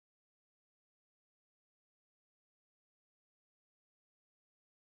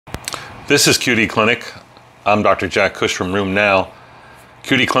This is QD Clinic. I'm Dr. Jack Cush from RheumNow.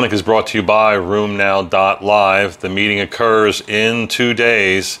 QD Clinic is brought to you by RheumNow.live. The meeting occurs in 2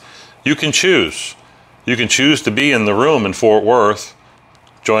 days. You can choose. You can choose to be in the room in Fort Worth,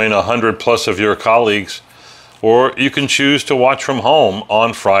 join 100 plus of your colleagues, or you can choose to watch from home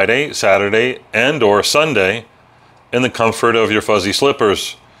on Friday, Saturday, and or Sunday in the comfort of your fuzzy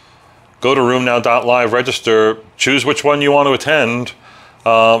slippers. Go to RheumNow.live, register, choose which one you want to attend.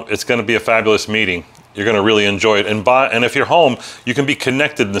 It's going to be a fabulous meeting. You're going to really enjoy it. And if you're home, you can be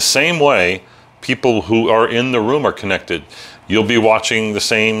connected in the same way people who are in the room are connected. You'll be watching the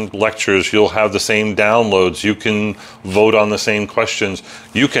same lectures. You'll have the same downloads. You can vote on the same questions.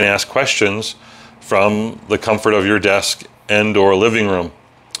 You can ask questions from the comfort of your desk and or living room.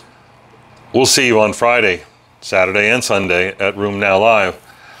 We'll see you on Friday, Saturday, and Sunday at RheumNow Live.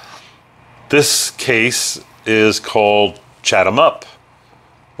 This case is called Chat 'em Up.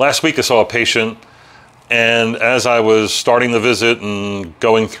 Last week I saw a patient, and as I was starting the visit and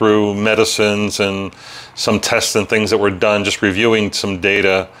going through medicines and some tests and things that were done, just reviewing some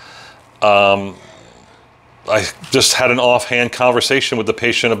data, I just had an offhand conversation with the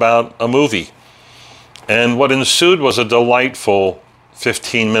patient about a movie. And what ensued was a delightful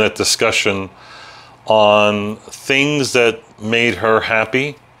 15-minute discussion on things that made her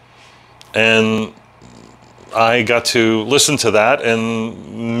happy. And I got to listen to that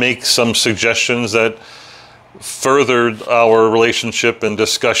and make some suggestions that furthered our relationship and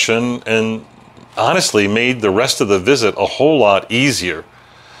discussion and honestly made the rest of the visit a whole lot easier.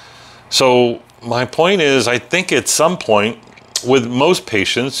 So my point is, I think at some point with most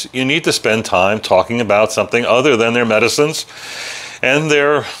patients, you need to spend time talking about something other than their medicines and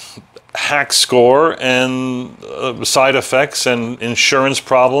their hack score and side effects and insurance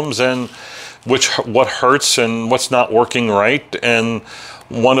problems and what hurts and what's not working right, and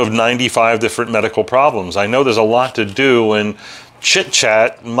one of 95 different medical problems. I know there's a lot to do, and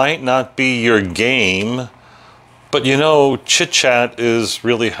chit-chat might not be your game, but you know, chit-chat is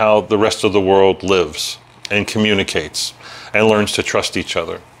really how the rest of the world lives and communicates and learns to trust each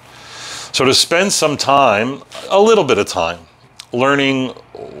other. So to spend some time, a little bit of time, learning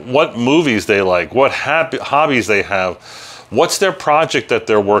what movies they like, what hobbies they have, what's their project that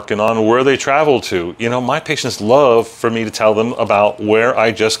they're working on, where they travel to. You know, my patients love for me to tell them about where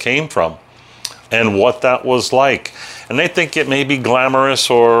I just came from and what that was like. And they think it may be glamorous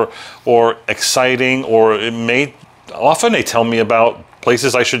or exciting, or often they tell me about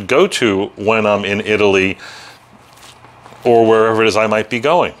places I should go to when I'm in Italy or wherever it is I might be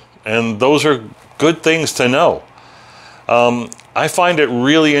going. And those are good things to know. I find it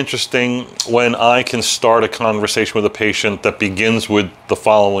really interesting when I can start a conversation with a patient that begins with the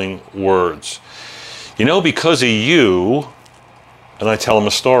following words. You know, because of you, and I tell them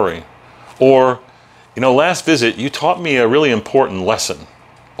a story. Or, you know, last visit, you taught me a really important lesson.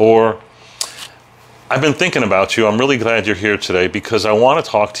 Or, I've been thinking about you. I'm really glad you're here today because I want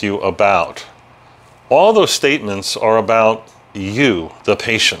to talk to you about. All those statements are about you, the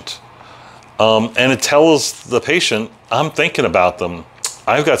patient. And it tells the patient, I'm thinking about them.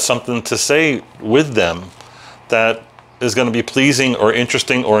 I've got something to say with them that is going to be pleasing or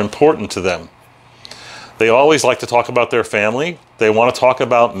interesting or important to them. They always like to talk about their family. They want to talk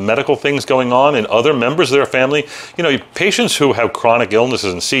about medical things going on in other members of their family. You know, patients who have chronic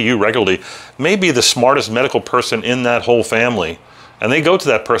illnesses and see you regularly may be the smartest medical person in that whole family. And they go to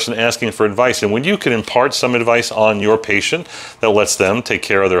that person asking for advice. And when you can impart some advice on your patient that lets them take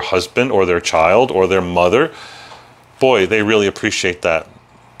care of their husband or their child or their mother, boy, they really appreciate that.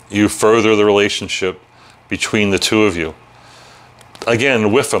 You further the relationship between the two of you.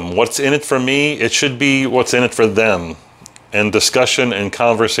 Again, with them, what's in it for me, it should be what's in it for them. And discussion and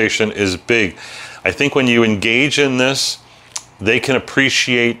conversation is big. I think when you engage in this, they can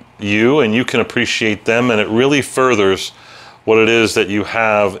appreciate you and you can appreciate them, and it really furthers what it is that you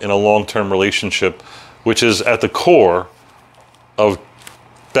have in a long-term relationship, which is at the core of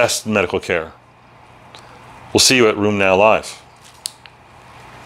best medical care. We'll see you at RheumNow Live.